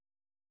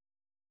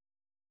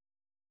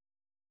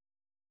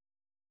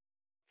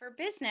For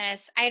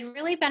business, I'd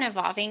really been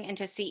evolving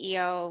into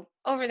CEO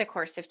over the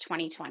course of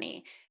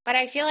 2020. But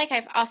I feel like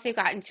I've also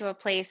gotten to a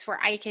place where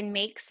I can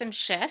make some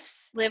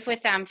shifts, live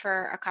with them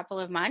for a couple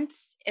of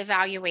months,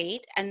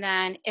 evaluate. And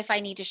then if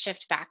I need to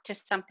shift back to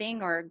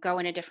something or go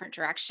in a different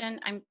direction,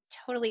 I'm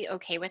totally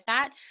okay with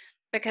that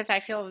because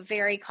I feel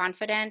very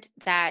confident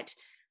that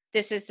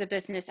this is the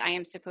business I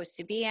am supposed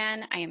to be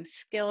in. I am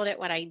skilled at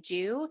what I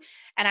do.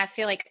 And I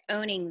feel like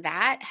owning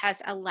that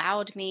has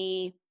allowed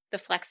me the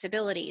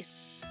flexibility.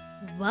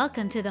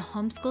 Welcome to the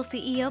Homeschool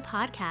CEO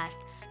podcast,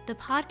 the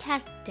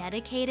podcast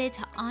dedicated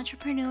to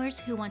entrepreneurs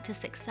who want to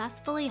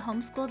successfully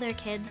homeschool their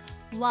kids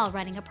while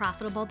running a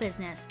profitable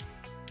business.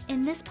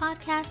 In this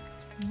podcast,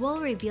 we'll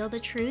reveal the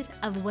truth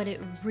of what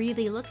it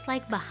really looks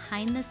like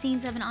behind the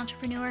scenes of an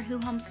entrepreneur who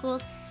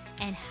homeschools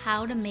and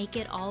how to make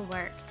it all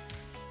work.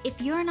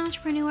 If you're an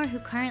entrepreneur who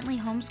currently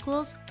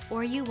homeschools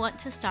or you want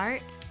to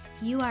start,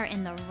 you are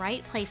in the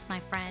right place,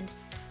 my friend.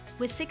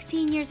 With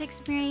 16 years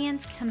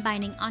experience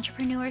combining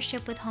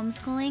entrepreneurship with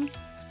homeschooling,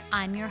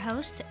 I'm your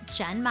host,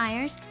 Jen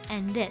Myers,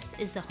 and this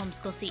is the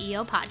Homeschool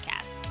CEO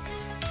podcast.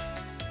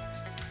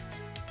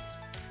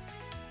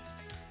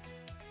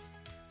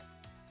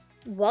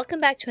 Welcome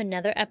back to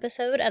another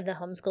episode of the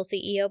Homeschool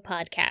CEO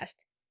podcast.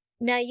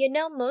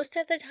 Now, most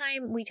of the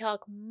time we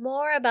talk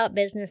more about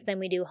business than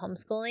we do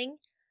homeschooling,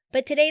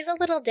 but today's a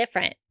little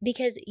different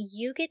because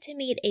you get to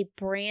meet a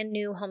brand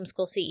new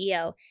homeschool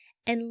CEO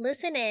and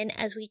listen in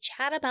as we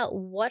chat about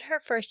what her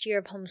first year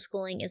of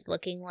homeschooling is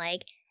looking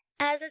like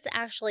as it's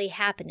actually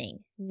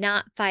happening,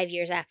 not 5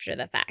 years after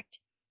the fact.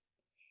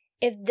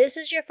 If this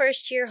is your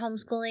first year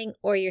homeschooling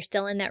or you're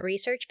still in that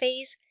research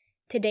phase,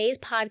 today's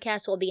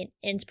podcast will be an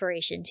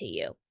inspiration to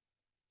you.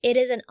 It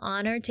is an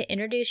honor to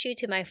introduce you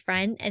to my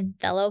friend and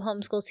fellow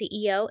homeschool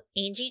CEO,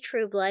 Angie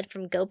Trueblood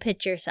from Go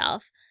Pitch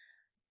Yourself.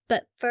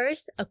 But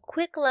first, a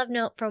quick love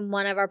note from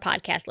one of our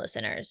podcast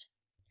listeners.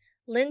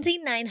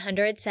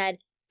 Lindsay900 said,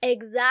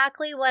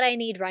 "Exactly what I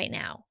need right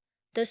now.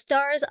 The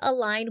stars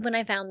aligned when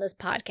I found this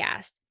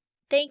podcast.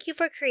 Thank you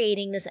for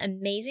creating this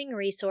amazing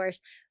resource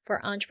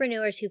for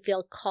entrepreneurs who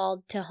feel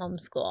called to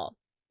homeschool."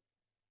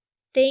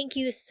 Thank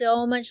you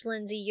so much,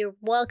 Lindsay. You're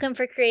welcome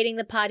for creating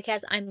the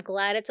podcast. I'm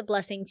glad it's a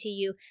blessing to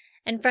you.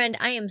 And friend,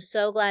 I am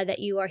so glad that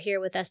you are here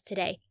with us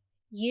today.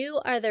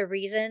 You are the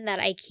reason that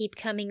I keep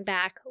coming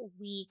back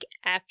week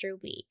after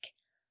week.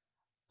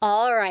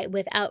 All right,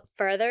 without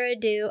further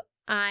ado,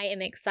 I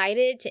am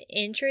excited to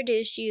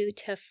introduce you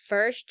to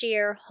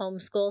first-year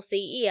homeschool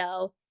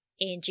CEO,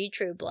 Angie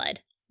Trueblood.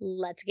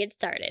 Let's get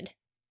started.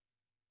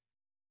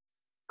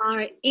 All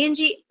right,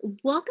 Angie,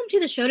 welcome to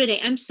the show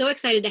today. I'm so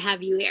excited to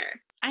have you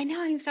here. I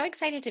know. I'm so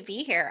excited to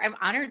be here. I'm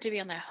honored to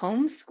be on the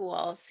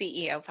Homeschool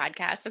CEO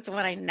podcast. That's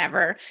one I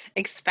never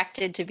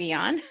expected to be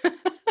on.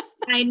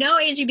 I know,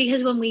 Angie,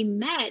 because when we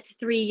met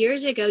 3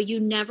 years ago, you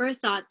never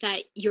thought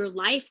that your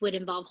life would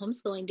involve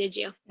homeschooling, did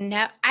you?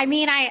 No, I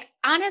mean,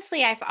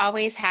 I've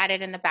always had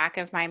it in the back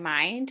of my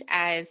mind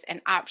as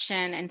an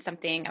option and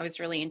something I was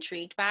really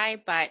intrigued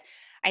by, but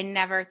I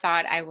never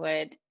thought I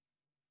would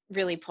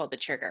really pull the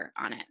trigger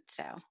on it.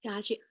 So,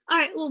 Got you. All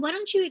right, well, why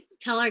don't you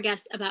tell our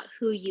guests about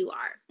who you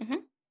are?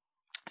 mhm.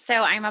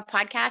 So I'm a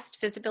podcast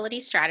visibility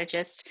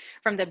strategist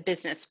from the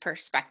business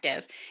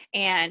perspective.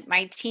 And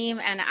my team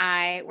and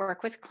I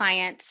work with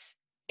clients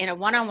in a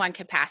one-on-one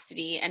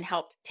capacity and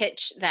help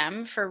pitch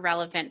them for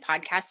relevant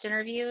podcast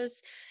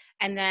interviews.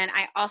 And then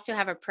I also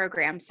have a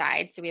program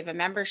side. So we have a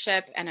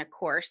membership and a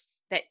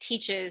course that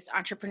teaches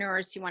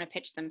entrepreneurs who want to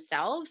pitch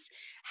themselves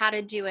how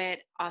to do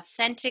it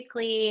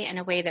authentically in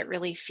a way that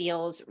really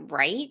feels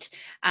right,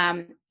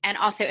 and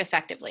also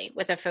effectively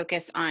with a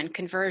focus on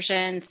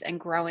conversions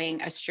and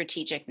growing a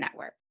strategic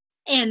network.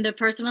 And the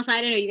personal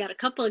side, I know you got a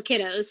couple of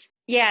kiddos.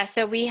 Yeah,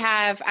 so we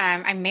have,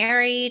 I'm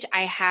married.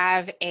 I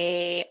have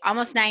a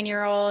almost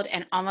 9-year-old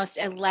and almost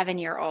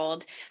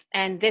 11-year-old.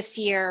 And this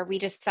year we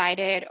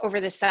decided over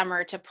the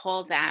summer to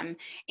pull them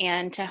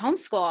and to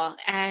homeschool.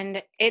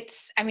 And it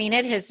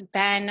has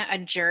been a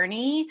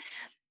journey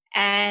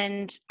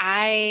and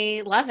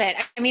I love it.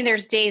 I mean,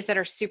 there's days that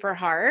are super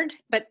hard,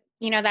 but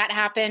that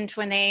happened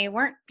when they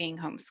weren't being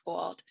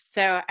homeschooled.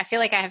 So I feel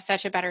like I have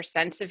such a better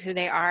sense of who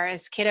they are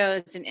as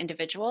kiddos and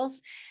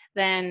individuals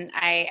than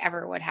I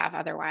ever would have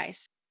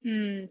otherwise.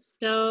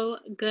 So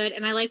good.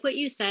 And I like what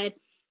you said.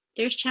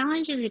 There's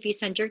challenges if you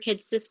send your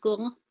kids to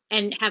school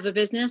and have a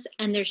business,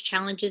 and there's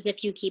challenges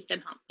if you keep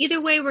them home.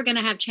 Either way, we're going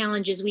to have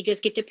challenges. We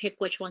just get to pick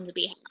which ones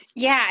we have.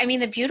 Yeah, I mean,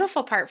 the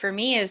beautiful part for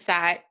me is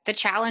that the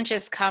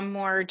challenges come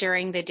more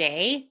during the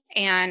day.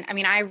 And I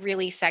mean, I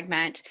really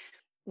segment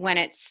when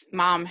it's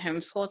mom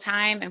homeschool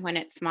time and when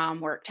it's mom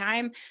work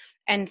time.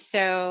 And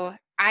so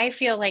I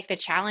feel like the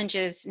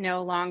challenges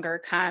no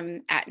longer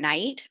come at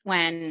night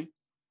when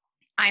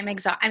I'm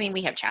exhausted. I mean,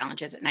 we have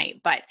challenges at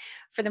night, but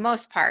for the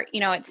most part,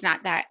 it's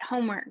not that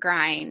homework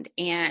grind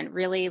and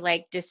really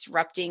like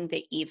disrupting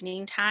the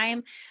evening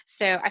time.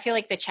 So I feel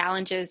like the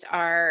challenges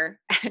are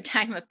at a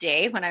time of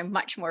day when I'm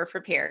much more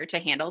prepared to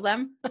handle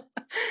them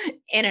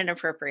in an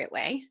appropriate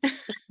way.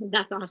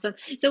 That's awesome.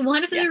 So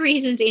one of Yeah. the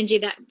reasons, Angie,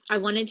 that I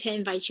wanted to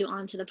invite you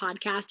onto the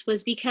podcast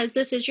was because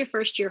this is your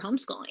first year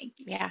homeschooling.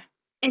 Yeah.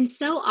 And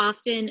so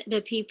often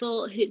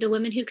the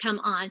women who come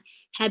on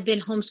have been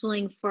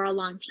homeschooling for a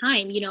long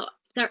time,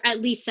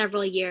 at least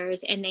several years,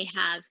 and they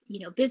have,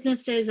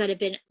 businesses that have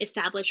been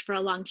established for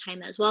a long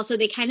time as well. So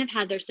they kind of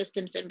have their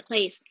systems in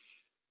place.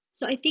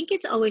 So I think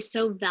it's always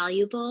so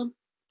valuable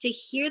to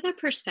hear the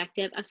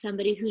perspective of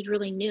somebody who's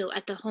really new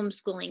at the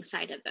homeschooling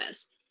side of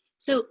this.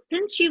 So,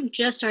 since you've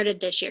just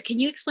started this year, can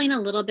you explain a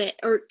little bit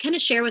or kind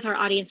of share with our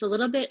audience a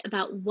little bit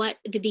about what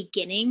the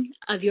beginning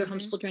of your Mhm.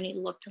 homeschool journey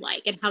looked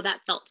like and how that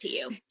felt to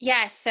you?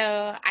 Yeah,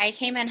 so I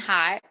came in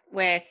hot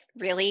with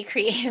really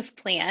creative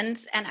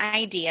plans and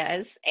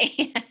ideas.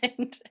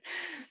 And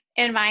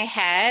in my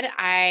head,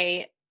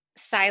 I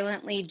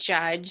silently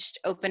judged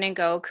open and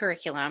go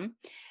curriculum.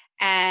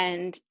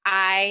 And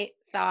I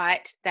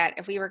thought that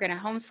if we were going to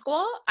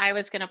homeschool, I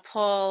was going to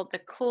pull the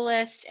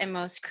coolest and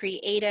most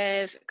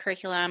creative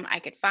curriculum I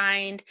could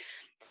find.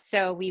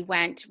 So we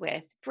went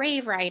with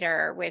Brave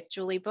Writer with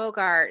Julie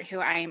Bogart, who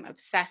I'm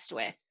obsessed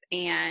with.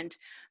 And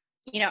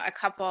a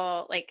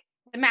couple like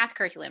the math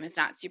curriculum is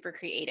not super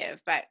creative,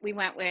 but we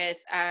went with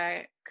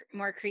a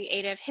more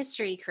creative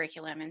history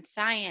curriculum and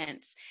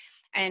science.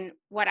 And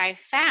what I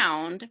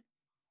found,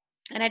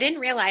 and I didn't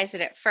realize it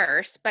at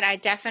first, but I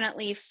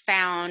definitely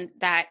found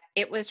that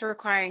it was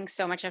requiring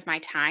so much of my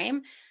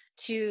time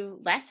to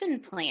lesson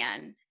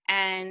plan.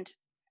 And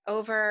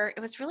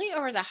it was really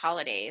over the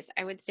holidays,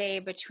 I would say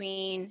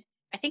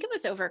I think it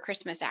was over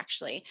Christmas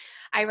actually.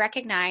 I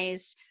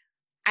recognized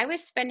I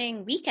was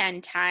spending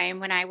weekend time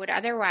when I would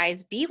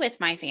otherwise be with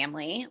my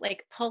family,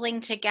 like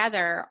pulling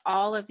together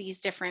all of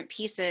these different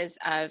pieces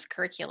of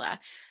curricula,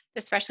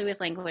 especially with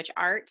language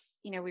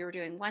arts. We were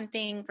doing one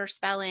thing for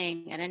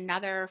spelling and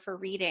another for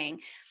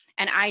reading.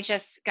 And I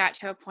just got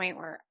to a point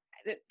where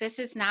this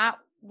is not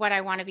what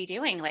I want to be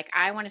doing. Like,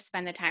 I want to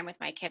spend the time with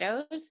my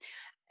kiddos.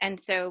 And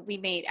so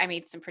I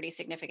made some pretty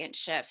significant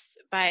shifts,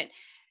 but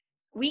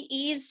we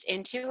eased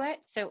into it.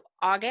 So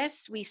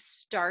August, we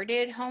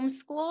started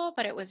homeschool,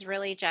 but it was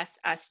really just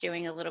us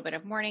doing a little bit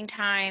of morning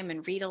time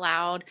and read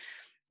aloud.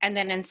 And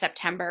then in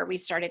September, we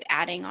started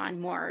adding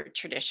on more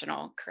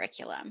traditional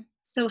curriculum.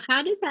 So,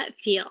 how did that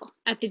feel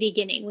at the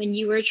beginning when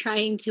you were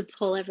trying to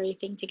pull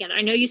everything together?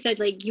 I know you said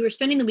like you were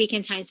spending the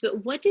weekend times,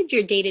 but what did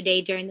your day to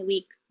day during the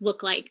week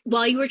look like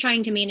while you were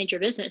trying to manage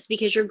your business?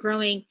 Because you're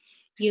growing,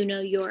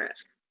 your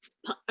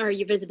or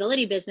your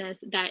visibility business,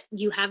 that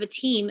you have a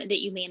team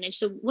that you manage.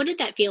 So what did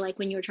that feel like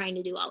when you were trying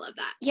to do all of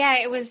that? Yeah,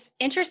 it was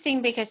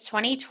interesting because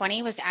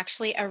 2020 was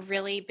actually a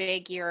really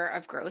big year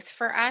of growth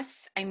for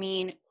us. I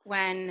mean,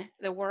 when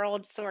the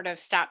world sort of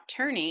stopped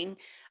turning,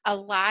 a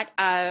lot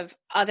of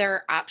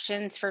other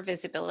options for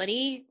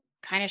visibility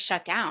kind of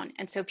shut down.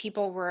 And so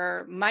people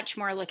were much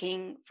more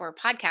looking for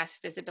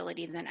podcast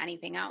visibility than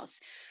anything else.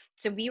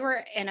 So we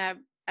were in a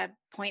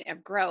point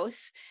of growth.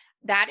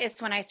 That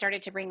is when I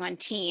started to bring on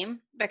team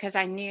because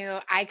I knew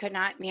I could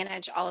not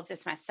manage all of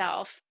this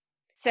myself.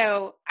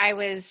 So I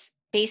was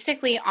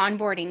basically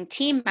onboarding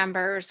team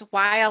members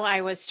while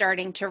I was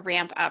starting to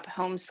ramp up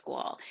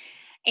homeschool.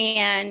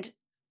 And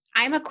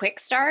I'm a quick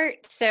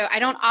start, so I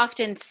don't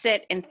often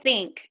sit and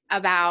think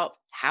about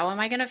how am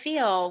I going to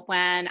feel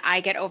when I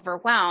get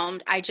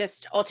overwhelmed. I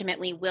just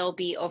ultimately will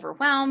be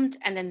overwhelmed.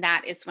 And then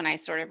that is when I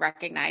sort of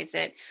recognize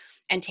it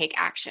and take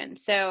action.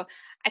 So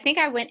I think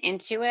I went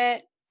into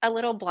it a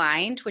little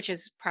blind, which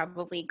is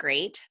probably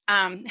great.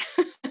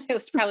 It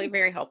was probably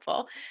very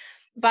helpful.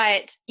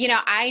 But,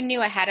 I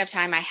knew ahead of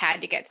time I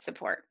had to get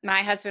support. My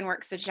husband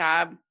works a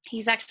job.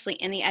 He's actually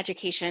in the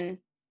education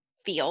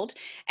field.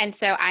 And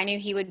so I knew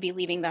he would be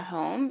leaving the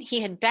home.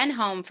 He had been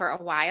home for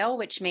a while,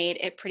 which made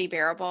it pretty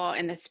bearable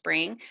in the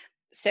spring.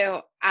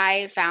 So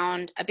I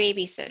found a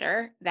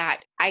babysitter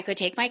that I could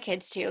take my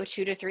kids to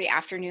 2 to 3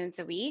 afternoons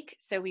a week.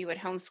 So we would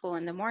homeschool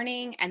in the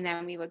morning and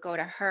then we would go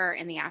to her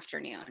in the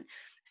afternoon.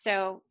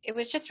 So it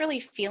was just really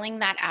feeling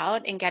that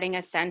out and getting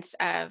a sense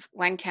of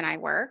when can I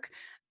work.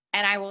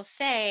 And I will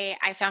say,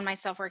 I found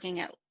myself working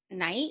at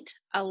night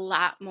a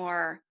lot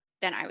more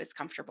than I was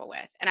comfortable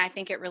with. And I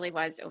think it really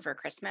was over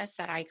Christmas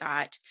that I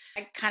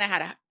kind of had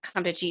to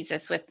come to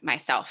Jesus with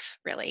myself,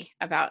 really,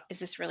 about is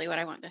this really what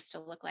I want this to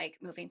look like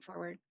moving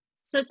forward?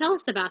 So tell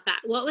us about that.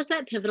 What was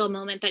that pivotal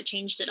moment that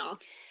changed it all?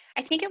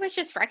 I think it was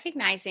just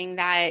recognizing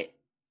that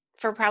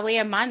for probably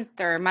a month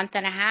or a month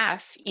and a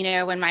half,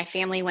 when my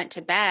family went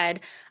to bed,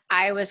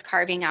 I was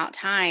carving out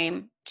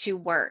time to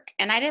work.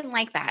 And I didn't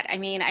like that. I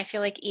mean, I feel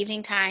like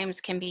evening times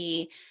it can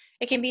be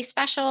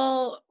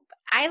special.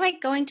 I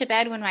like going to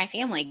bed when my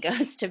family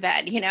goes to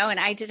bed, and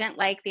I didn't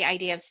like the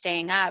idea of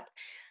staying up.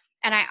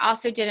 And I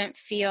also didn't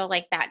feel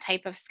like that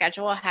type of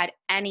schedule had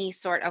any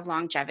sort of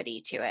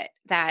longevity to it,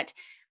 that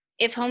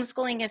if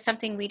homeschooling is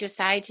something we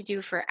decide to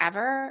do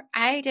forever,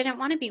 I didn't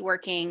want to be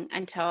working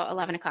until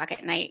 11 o'clock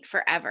at night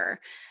forever.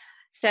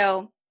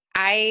 So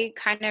I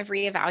kind of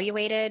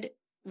reevaluated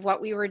what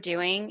we were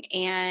doing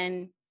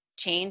and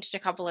changed a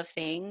couple of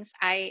things.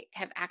 I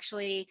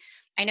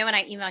know when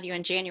I emailed you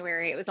in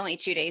January, it was only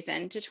 2 days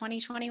into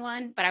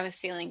 2021, but I was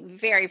feeling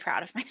very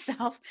proud of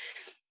myself.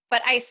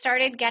 But I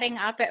started getting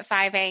up at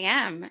 5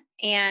 a.m.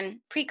 And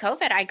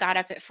pre-COVID, I got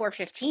up at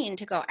 4:15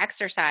 to go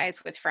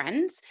exercise with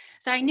friends.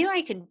 So I knew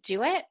I could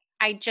do it.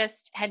 I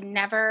just had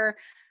never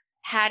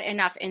had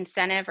enough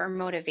incentive or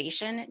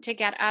motivation to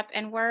get up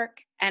and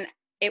work. And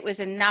it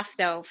was enough,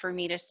 though, for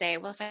me to say,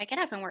 well, if I get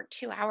up and work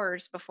 2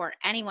 hours before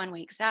anyone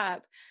wakes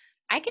up,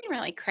 I can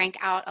really crank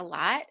out a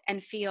lot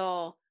and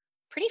feel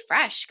pretty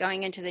fresh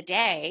going into the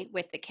day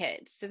with the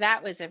kids. So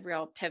that was a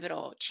real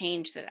pivotal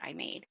change that I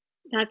made.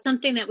 That's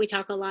something that we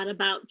talk a lot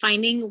about,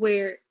 finding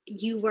where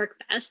you work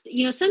best.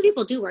 Some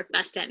people do work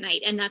best at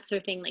night, and that's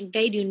their thing. Like,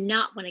 they do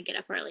not want to get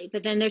up early.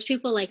 But then there's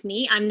people like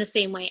me. I'm the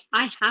same way.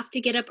 I have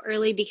to get up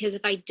early because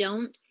if I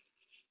don't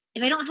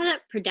have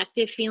that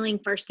productive feeling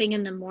first thing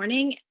in the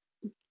morning,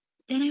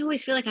 then I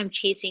always feel like I'm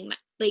chasing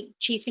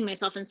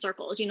myself in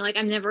circles. Like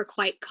I'm never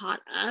quite caught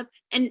up.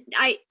 And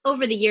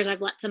over the years,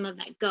 I've let some of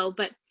that go,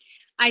 but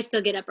I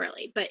still get up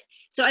early. But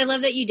so I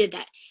love that you did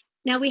that.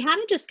 Now, we had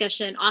a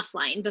discussion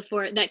offline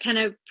before that kind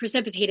of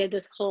precipitated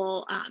this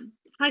whole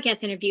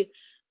podcast interview,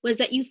 was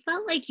that you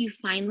felt like you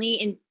finally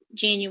in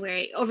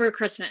January over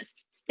Christmas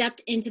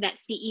stepped into that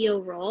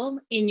CEO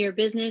role in your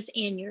business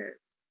and your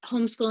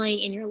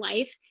homeschooling in your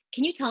life.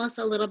 Can you tell us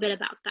a little bit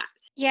about that?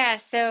 Yeah.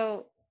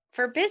 So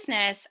for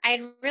business,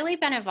 I'd really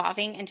been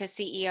evolving into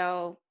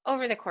CEO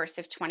over the course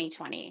of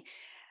 2020.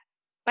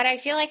 But I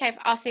feel like I've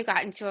also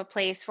gotten to a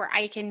place where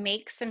I can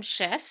make some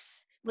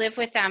shifts, live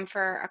with them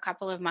for a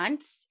couple of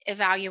months,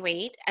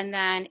 evaluate, and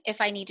then if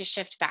I need to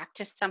shift back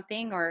to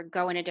something or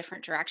go in a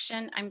different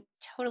direction, I'm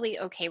totally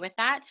okay with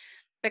that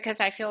because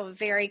I feel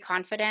very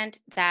confident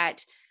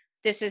that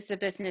this is the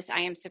business I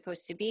am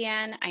supposed to be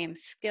in. I am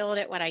skilled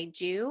at what I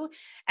do.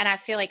 And I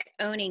feel like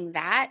owning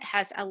that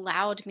has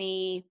allowed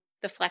me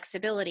the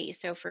flexibility.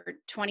 So for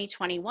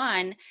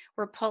 2021,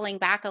 we're pulling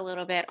back a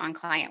little bit on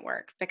client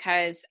work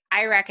because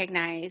I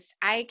recognized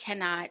I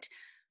cannot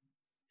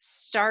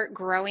start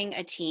growing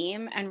a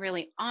team and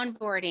really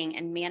onboarding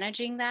and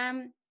managing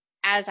them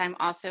as I'm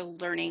also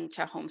learning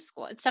to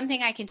homeschool. It's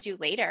something I can do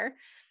later,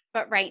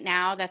 but right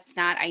now that's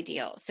not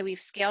ideal. So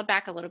we've scaled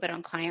back a little bit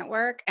on client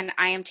work and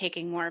I am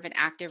taking more of an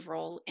active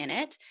role in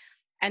it.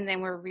 And then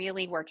we're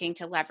really working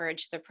to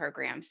leverage the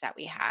programs that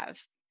we have.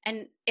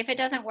 And if it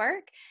doesn't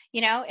work,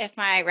 if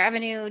my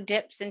revenue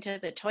dips into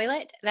the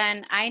toilet,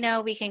 then I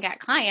know we can get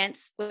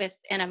clients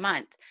within a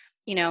month,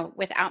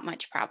 without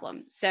much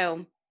problem.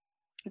 So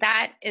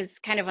that is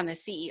kind of on the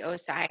CEO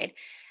side.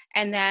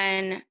 And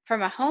then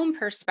from a home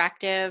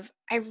perspective,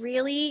 I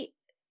really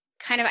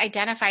kind of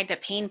identified the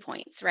pain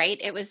points, right?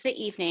 It was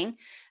the evening.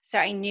 So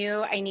I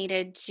knew I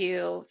needed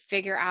to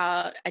figure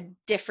out a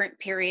different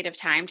period of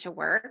time to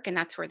work. And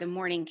that's where the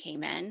morning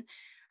came in.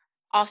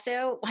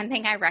 Also, one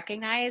thing I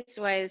recognized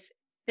was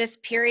this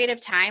period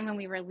of time when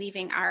we were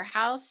leaving our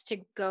house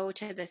to go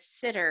to the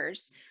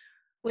sitters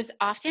was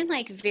often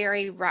like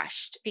very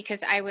rushed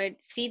because I would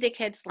feed the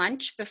kids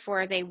lunch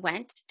before they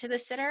went to the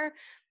sitter.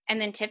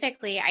 And then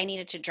typically I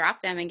needed to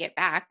drop them and get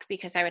back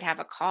because I would have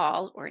a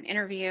call or an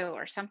interview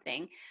or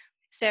something.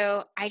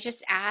 So I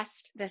just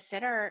asked the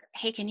sitter,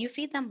 hey, can you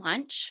feed them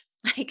lunch?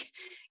 Like,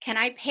 can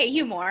I pay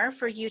you more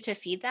for you to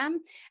feed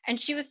them? And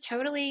she was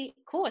totally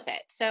cool with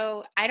it.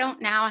 So I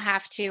don't now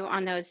have to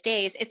on those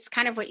days. It's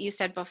kind of what you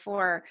said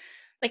before.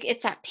 Like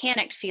it's that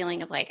panicked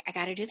feeling of like, I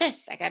got to do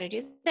this, I got to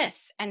do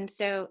this. And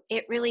so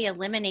it really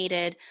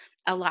eliminated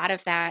a lot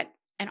of that.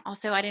 And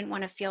also, I didn't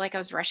want to feel like I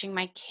was rushing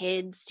my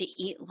kids to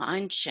eat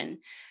lunch.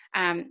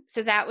 And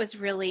so that was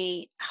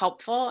really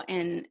helpful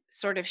in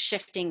sort of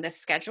shifting the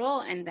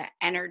schedule and the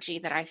energy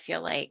that I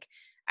feel like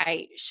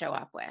I show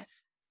up with.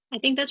 I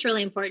think that's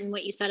really important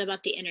what you said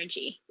about the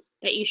energy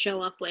that you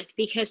show up with,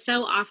 because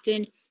so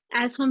often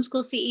as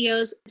homeschool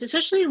CEOs,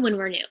 especially when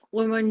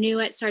we're new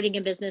at starting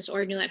a business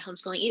or new at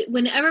homeschooling,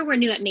 whenever we're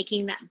new at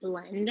making that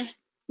blend,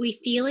 we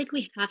feel like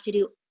we have to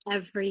do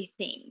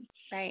everything.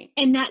 Right.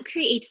 And that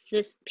creates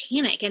this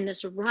panic and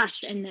this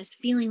rush and this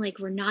feeling like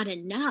we're not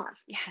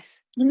enough. Yes.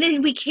 And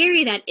then we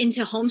carry that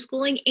into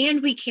homeschooling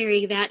and we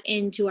carry that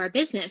into our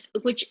business,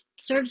 which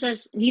serves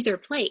us neither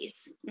place.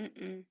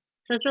 Mm-mm.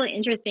 So it's really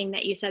interesting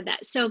that you said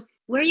that. So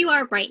where you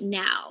are right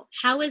now,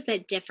 how is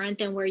that different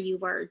than where you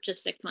were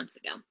just 6 months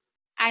ago?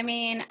 I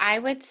mean, I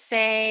would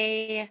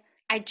say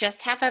I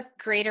just have a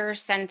greater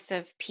sense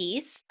of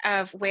peace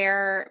of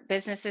where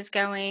business is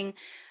going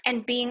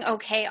and being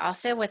okay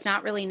also with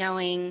not really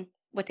knowing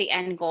what the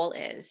end goal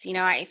is.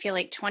 I feel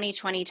like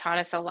 2020 taught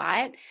us a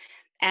lot.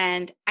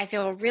 And I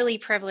feel really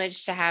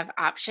privileged to have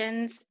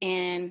options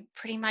in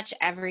pretty much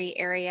every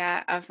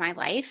area of my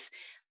life.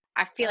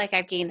 I feel like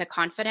I've gained the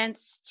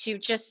confidence to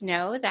just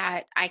know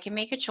that I can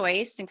make a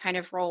choice and kind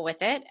of roll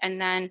with it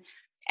and then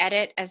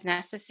edit as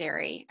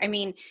necessary. I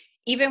mean,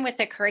 even with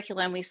the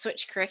curriculum, we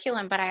switched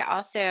curriculum, but I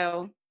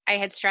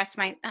had stressed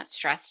not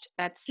stressed,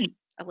 that's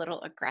a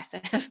little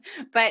aggressive,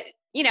 but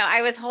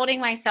I was holding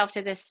myself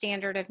to this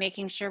standard of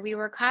making sure we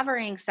were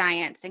covering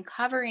science and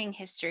covering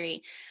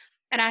history.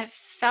 And I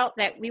felt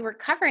that we were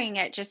covering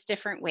it just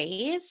different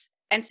ways.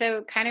 And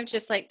so kind of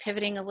just like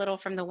pivoting a little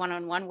from the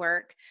one-on-one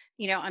work,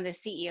 on the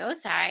CEO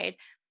side,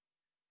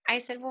 I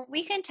said, well,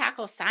 we can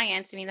tackle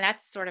science. I mean,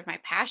 that's sort of my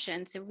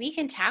passion. So we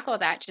can tackle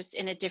that just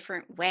in a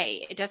different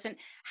way. It doesn't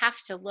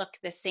have to look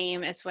the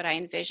same as what I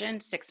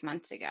envisioned 6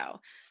 months ago.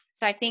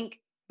 So I think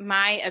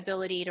my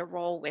ability to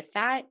roll with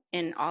that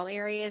in all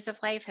areas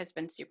of life has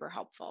been super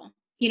helpful.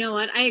 You know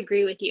what? I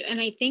agree with you. And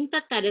I think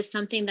that that is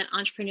something that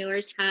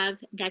entrepreneurs have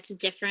that's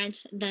different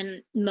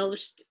than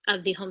most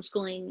of the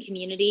homeschooling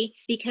community,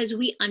 because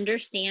we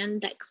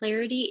understand that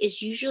clarity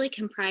is usually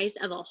comprised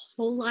of a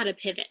whole lot of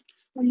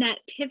pivots. And that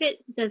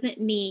pivot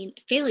doesn't mean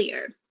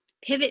failure.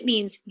 Pivot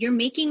means you're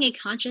making a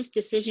conscious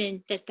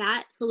decision that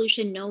that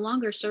solution no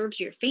longer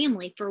serves your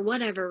family for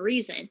whatever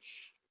reason.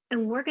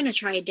 And we're going to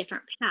try a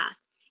different path.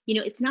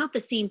 It's not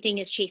the same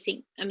thing as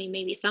chasing. I mean,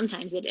 maybe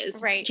sometimes it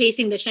is Right.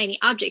 chasing the shiny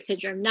object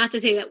syndrome. Not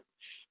to say that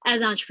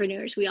as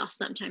entrepreneurs, we all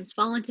sometimes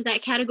fall into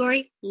that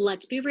category.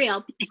 Let's be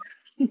real.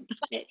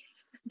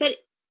 but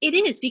it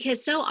is,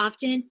 because so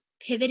often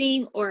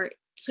pivoting or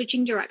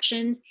switching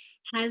directions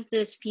has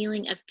this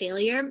feeling of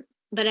failure.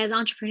 But as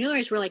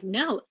entrepreneurs, we're like,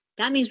 no,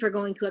 that means we're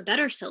going to a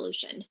better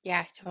solution.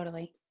 Yeah,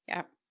 totally.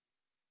 Yeah.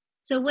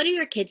 So what do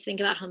your kids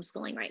think about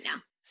homeschooling right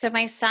now? So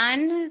my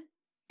son,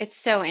 it's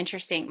so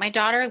interesting. My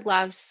daughter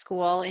loves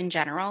school in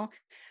general.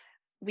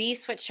 We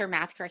switched her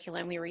math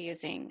curriculum. We were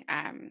using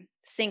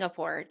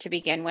Singapore to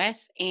begin with.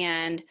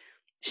 And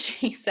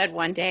she said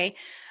one day,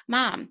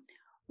 Mom,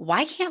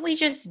 why can't we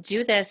just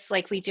do this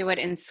like we do it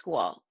in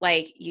school?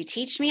 Like you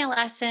teach me a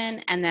lesson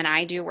and then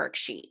I do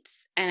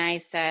worksheets. And I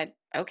said,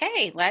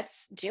 okay,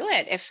 let's do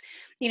it. If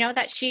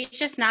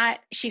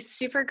that she's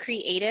super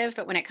creative,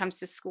 but when it comes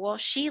to school,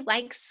 she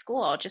likes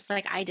school just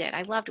like I did.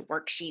 I loved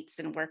worksheets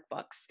and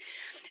workbooks.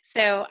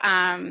 So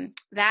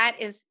that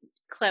is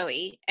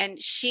Chloe,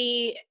 and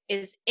she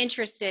is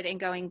interested in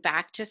going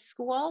back to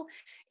school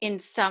in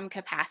some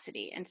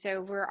capacity. And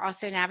so we're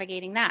also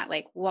navigating that.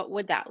 Like, what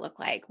would that look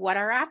like? What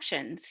are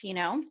options?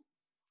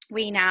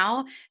 We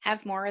now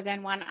have more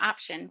than one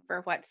option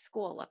for what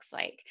school looks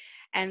like.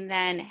 And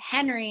then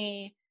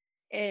Henry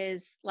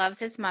loves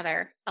his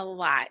mother a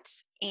lot,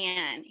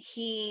 and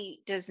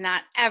he does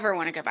not ever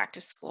want to go back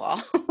to school.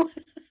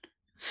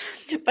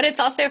 But it's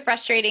also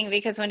frustrating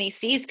because when he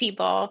sees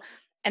people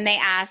and they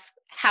ask,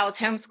 how's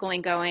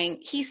homeschooling going?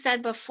 He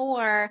said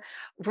before,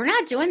 we're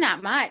not doing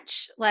that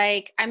much.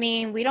 Like, I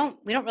mean, we don't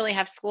really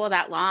have school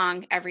that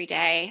long every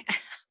day.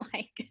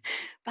 Like,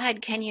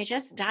 bud, can you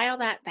just dial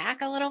that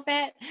back a little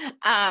bit?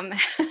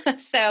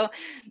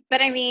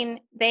 But I mean,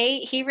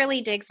 he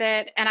really digs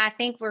it. And I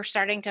think we're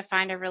starting to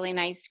find a really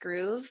nice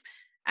groove.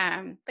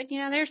 But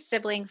there's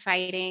sibling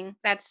fighting.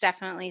 That's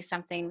definitely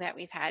something that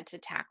we've had to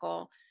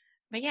tackle.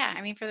 But yeah,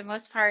 I mean, for the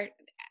most part,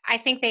 I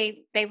think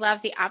they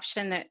love the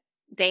option that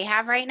they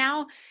have right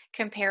now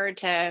compared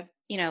to,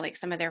 like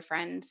some of their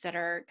friends that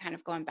are kind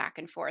of going back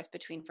and forth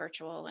between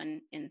virtual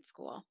and in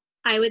school.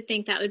 I would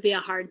think that would be a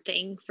hard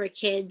thing for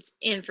kids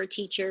and for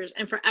teachers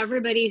and for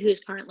everybody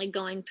who's currently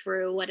going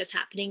through what is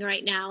happening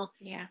right now.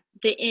 Yeah.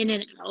 The in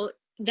and out,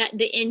 that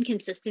the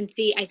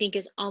inconsistency, I think,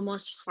 is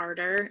almost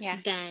harder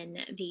than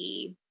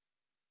the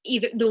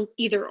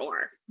either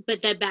or,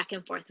 but that back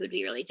and forth would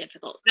be really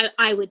difficult.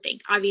 I would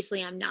think.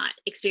 Obviously, I'm not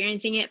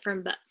experiencing it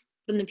from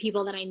the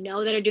people that I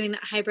know that are doing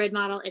that hybrid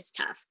model. It's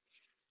tough.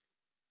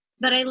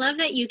 But I love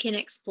that you can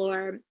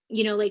explore,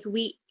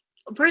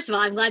 first of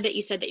all, I'm glad that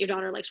you said that your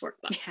daughter likes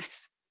workbooks,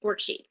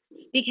 worksheets,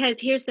 because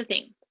here's the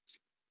thing.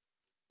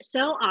 So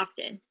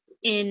often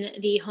in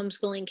the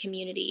homeschooling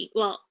community,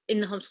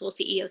 in the homeschool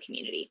CEO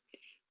community,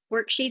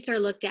 worksheets are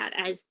looked at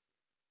as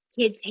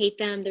kids hate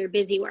them, they're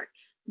busy work.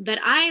 But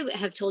I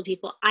have told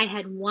people, I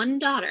had one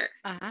daughter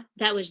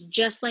that was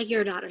just like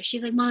your daughter.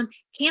 She's like, Mom,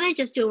 can't I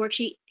just do a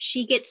worksheet?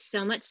 She gets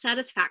so much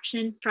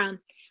satisfaction from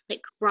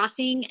like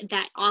crossing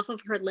that off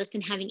of her list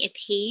and having a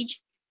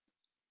page,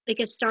 like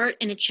a start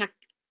and a check,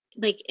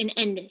 like an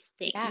end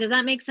thing. Yeah. Does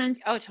that make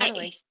sense? Oh,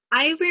 totally.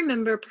 I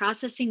remember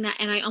processing that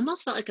and I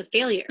almost felt like a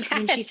failure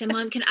when she said,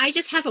 Mom, can I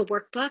just have a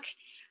workbook?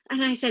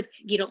 And I said,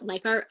 you don't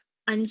like our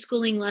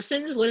unschooling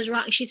lessons? What is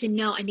wrong? She said,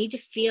 no, I need to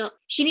feel.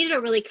 She needed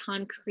a really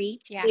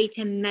concrete way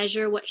to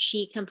measure what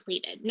she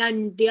completed. Now,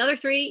 the other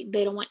three,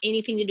 they don't want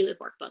anything to do with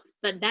workbook.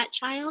 But that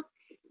child,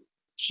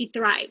 she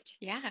thrived.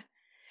 Yeah,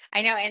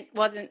 I know. And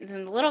well, the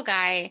little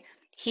guy,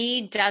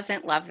 he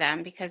doesn't love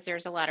them because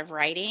there's a lot of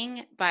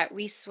writing, but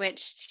we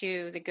switched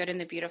to the good and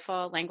the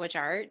beautiful language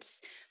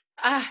arts.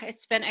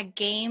 It's been a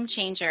game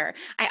changer.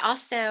 I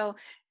also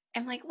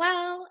am like,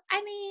 well,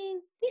 I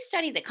mean, we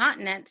studied the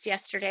continents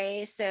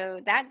yesterday,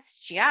 so that's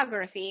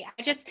geography.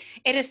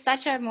 It is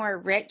such a more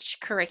rich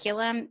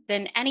curriculum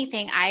than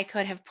anything I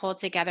could have pulled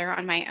together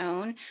on my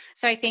own.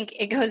 So I think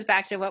it goes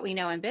back to what we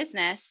know in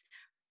business.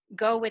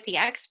 go with the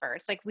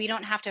experts. Like, we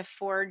don't have to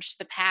forge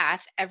the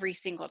path every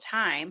single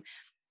time.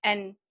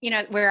 And,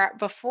 where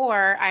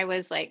before I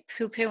was like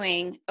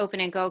poo-pooing open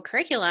and go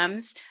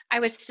curriculums, I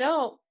was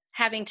still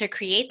having to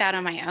create that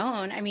on my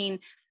own. I mean,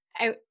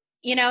 I,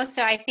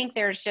 so I think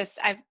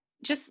I've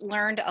just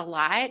learned a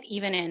lot,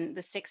 even in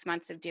the 6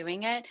 months of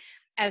doing it,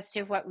 as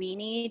to what we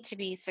need to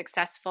be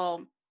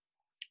successful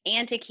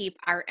and to keep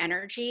our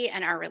energy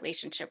and our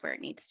relationship where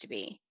it needs to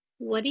be.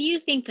 What do you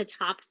think the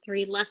top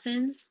 3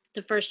 lessons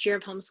the first year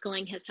of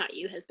homeschooling has taught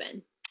you has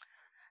been?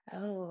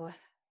 Oh,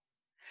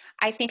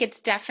 I think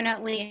it's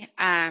definitely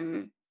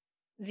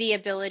the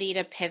ability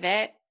to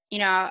pivot.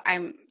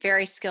 I'm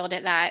very skilled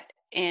at that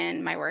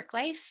in my work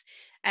life.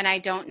 And I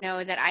don't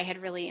know that I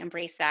had really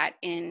embraced that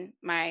in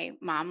my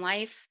mom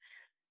life.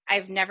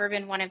 I've never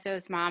been one of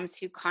those moms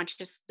who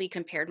consciously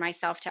compared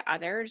myself to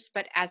others.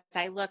 But as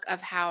I look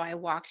of how I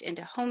walked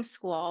into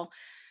homeschool,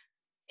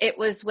 it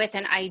was with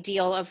an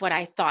ideal of what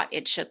I thought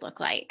it should look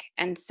like.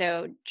 And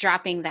so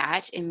dropping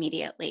that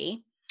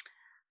immediately.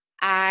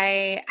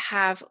 I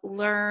have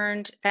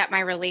learned that my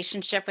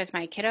relationship with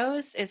my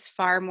kiddos is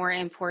far more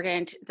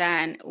important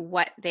than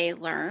what they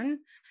learn.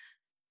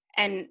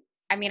 And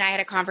I mean, I had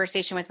a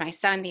conversation with my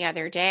son the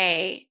other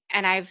day,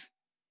 and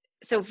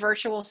so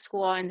virtual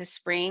school in the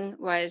spring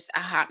was a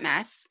hot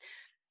mess.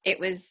 It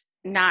was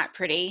not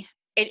pretty.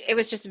 It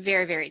was just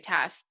very, very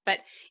tough. But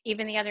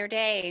even the other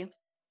day,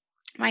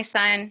 my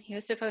son, he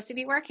was supposed to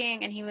be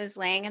working and he was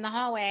laying in the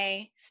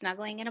hallway,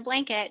 snuggling in a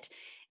blanket.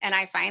 And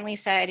I finally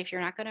said, if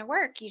you're not going to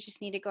work, you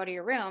just need to go to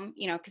your room,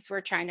 because we're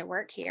trying to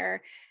work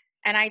here.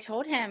 And I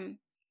told him,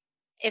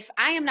 if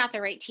I am not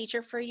the right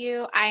teacher for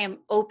you, I am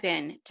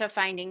open to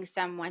finding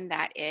someone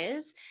that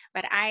is,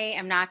 but I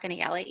am not going to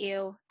yell at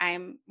you.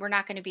 We're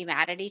not going to be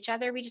mad at each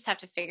other. We just have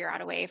to figure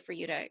out a way for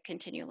you to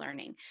continue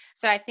learning.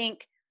 So I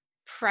think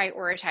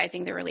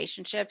prioritizing the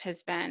relationship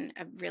has been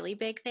a really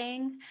big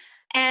thing.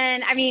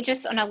 And I mean,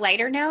 just on a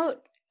lighter note,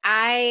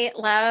 I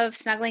love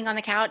snuggling on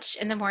the couch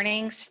in the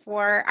mornings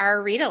for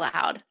our read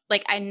aloud.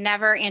 Like, I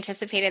never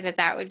anticipated that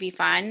that would be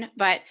fun,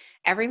 but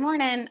every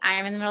morning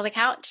I'm in the middle of the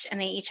couch and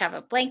they each have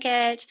a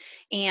blanket.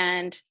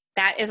 And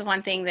that is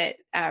one thing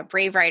that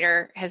Brave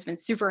Writer has been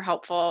super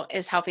helpful,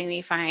 is helping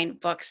me find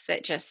books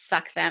that just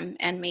suck them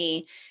and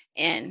me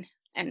in.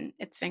 And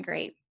it's been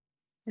great.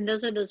 And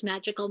those are those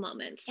magical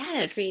moments that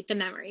Yes. create the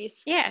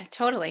memories. Yeah,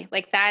 totally.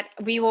 Like that,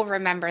 we will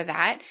remember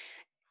that.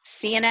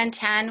 CNN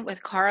 10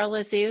 with Carl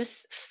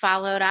Lazouse,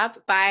 followed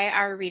up by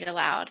our read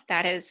aloud.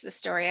 That is the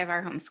story of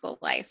our homeschool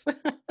life.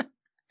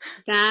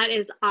 That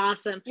is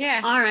awesome.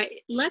 Yeah. All right.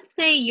 Let's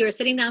say you're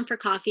sitting down for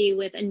coffee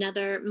with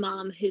another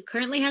mom who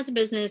currently has a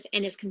business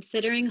and is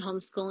considering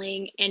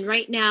homeschooling. And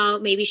right now,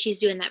 maybe she's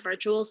doing that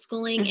virtual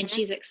schooling and Mhm.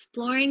 she's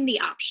exploring the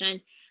option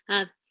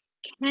of,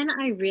 can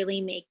I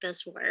really make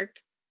this work?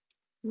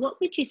 What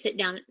would you sit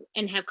down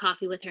and have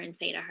coffee with her and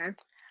say to her?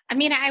 I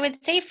mean, I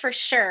would say for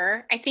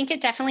sure. I think it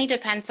definitely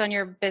depends on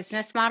your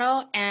business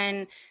model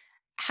and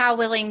how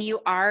willing you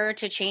are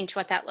to change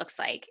what that looks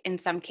like in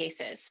some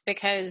cases,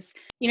 because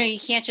you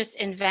can't just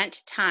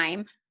invent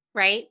time,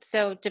 right?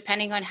 So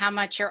depending on how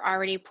much you're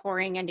already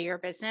pouring into your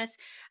business,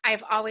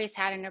 I've always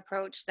had an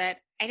approach that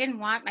I didn't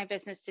want my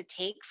business to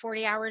take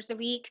 40 hours a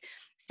week,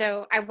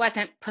 so I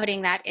wasn't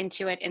putting that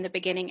into it in the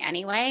beginning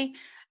anyway.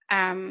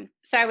 So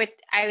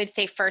I would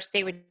say first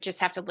they would just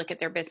have to look at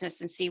their business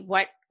and see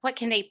what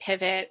can they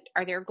pivot,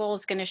 are their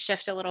goals going to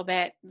shift a little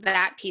bit,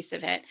 that piece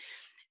of it.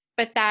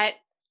 But that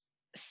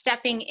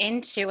stepping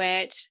into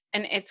it,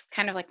 and it's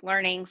kind of like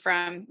learning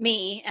from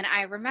me, and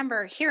I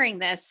remember hearing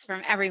this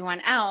from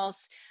everyone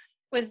else,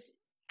 was,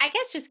 I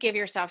guess, just give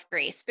yourself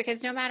grace,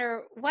 because no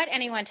matter what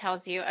anyone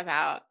tells you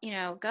about,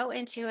 go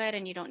into it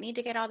and you don't need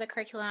to get all the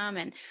curriculum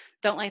and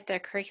don't let the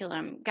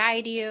curriculum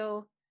guide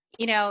you.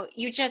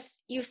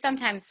 You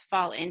sometimes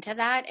fall into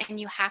that and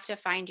you have to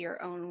find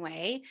your own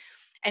way.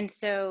 And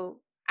so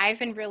I've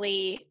been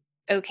really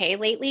okay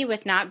lately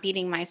with not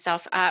beating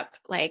myself up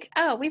like,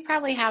 oh, we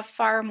probably have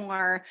far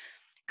more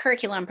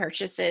curriculum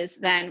purchases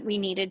than we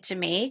needed to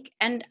make.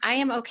 And I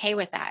am okay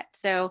with that.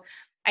 So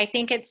I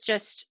think it's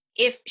just,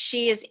 if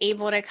she is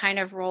able to kind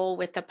of roll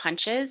with the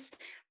punches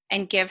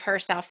and give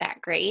herself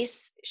that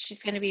grace,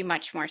 she's going to be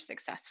much more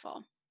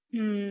successful.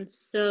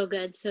 So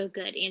good. So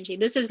good, Angie.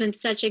 This has been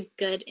such a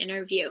good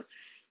interview.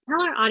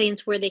 Tell our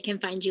audience where they can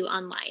find you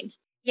online.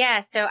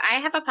 Yeah, so I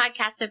have a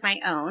podcast of my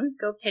own,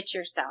 Go Pitch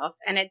Yourself,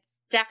 and it's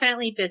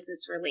definitely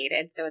business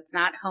related, so it's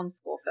not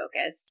homeschool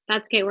focused.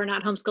 That's okay. We're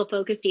not homeschool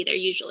focused either,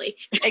 usually.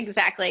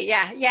 Exactly.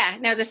 Yeah. Yeah.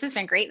 No, this has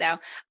been great though.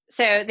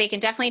 So they can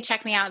definitely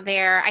check me out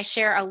there. I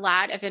share a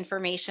lot of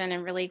information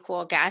and really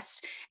cool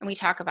guests. And we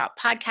talk about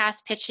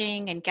podcast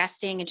pitching and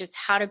guesting and just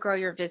how to grow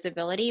your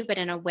visibility, but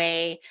in a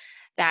way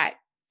that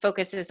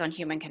focuses on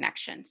human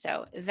connection.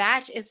 So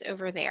that is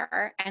over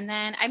there. And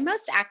then I'm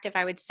most active,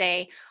 I would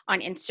say, on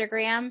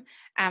Instagram.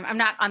 I'm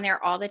not on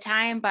there all the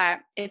time,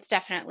 but it's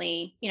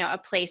definitely, a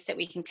place that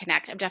we can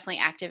connect. I'm definitely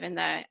active in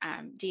the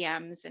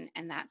DMs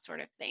and that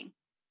sort of thing.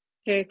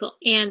 Very cool.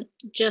 And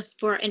just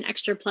for an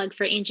extra plug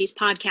for Angie's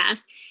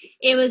podcast,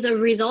 it was a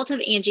result of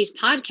Angie's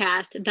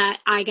podcast that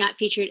I got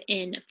featured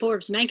in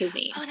Forbes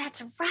magazine. Oh,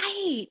 that's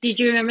right. Did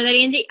you remember that,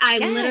 Angie? I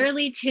Yes.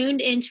 literally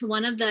tuned into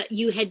one of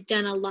you had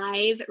done a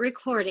live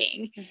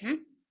recording,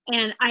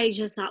 and I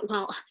just thought,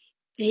 well,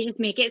 they just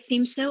make it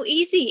seem so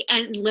easy.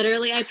 And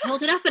literally I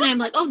pulled it up and I'm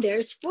like, oh,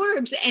 there's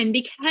Forbes. And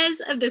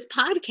because of this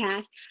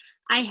podcast,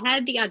 I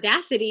had the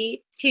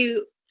audacity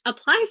to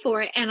apply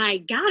for it and I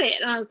got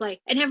it. And I was like,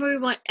 and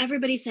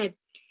everybody said,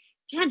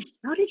 Jen,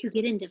 how did you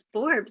get into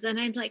Forbes? And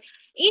I'm like,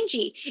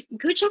 Angie,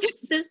 go check out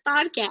this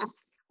podcast.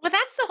 Well,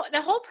 that's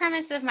the whole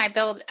premise of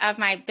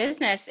my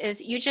business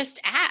is you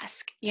just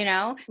ask,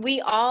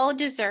 we all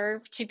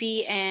deserve to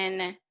be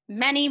in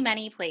many,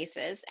 many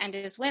places. And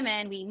as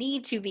women, we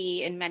need to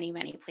be in many,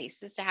 many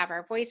places to have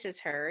our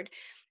voices heard.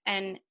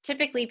 And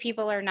typically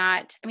people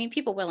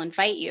people will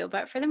invite you,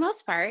 but for the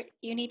most part,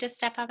 you need to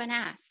step up and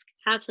ask.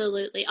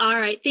 Absolutely. All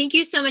right. Thank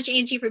you so much,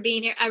 Angie, for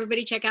being here.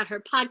 Everybody check out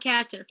her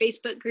podcast and her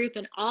Facebook group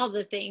and all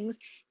the things.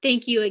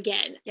 Thank you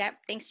again. Yep.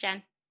 Thanks,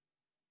 Jen.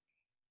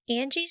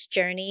 Angie's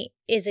journey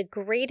is a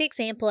great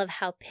example of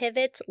how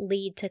pivots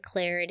lead to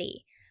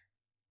clarity.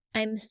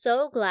 I'm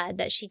so glad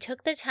that she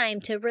took the time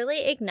to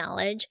really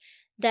acknowledge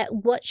that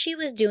what she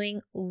was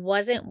doing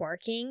wasn't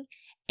working,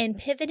 and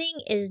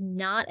pivoting is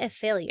not a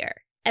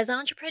failure. As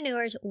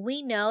entrepreneurs,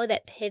 we know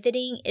that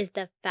pivoting is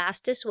the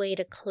fastest way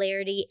to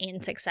clarity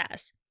and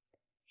success.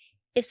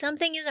 If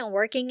something isn't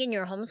working in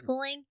your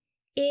homeschooling,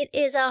 it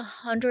is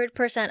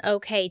 100%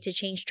 okay to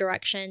change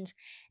directions.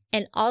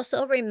 And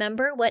also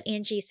remember what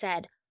Angie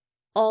said,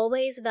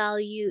 always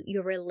value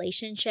your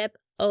relationship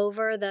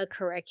over the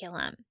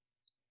curriculum.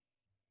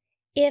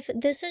 If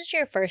this is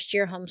your first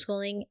year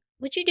homeschooling,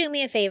 would you do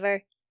me a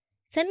favor?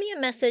 Send me a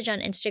message on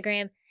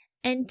Instagram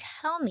and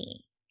tell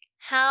me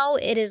how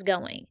it is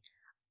going.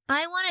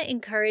 I want to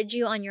encourage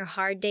you on your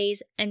hard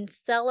days and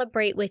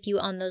celebrate with you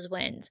on those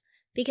wins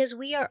because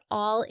we are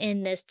all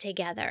in this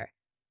together.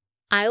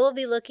 I will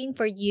be looking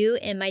for you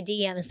in my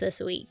DMs this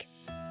week.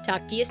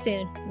 Talk to you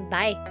soon.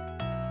 Bye.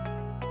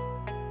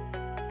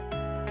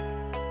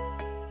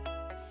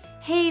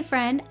 Hey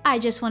friend, I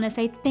just want to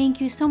say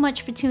thank you so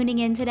much for tuning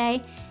in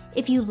today.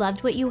 If you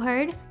loved what you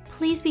heard,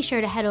 please be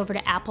sure to head over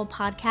to Apple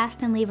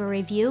Podcast and leave a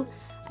review.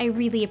 I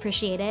really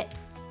appreciate it.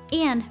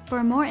 And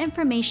for more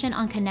information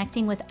on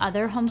connecting with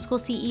other homeschool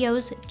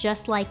CEOs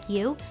just like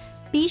you,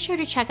 be sure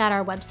to check out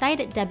our website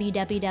at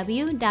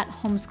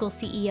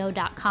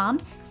www.homeschoolceo.com.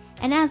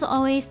 And as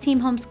always,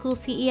 Team Homeschool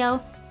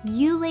CEO,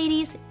 you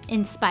ladies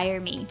inspire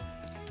me.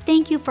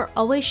 Thank you for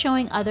always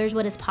showing others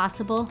what is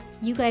possible.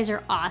 You guys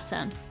are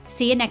awesome.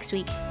 See you next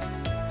week.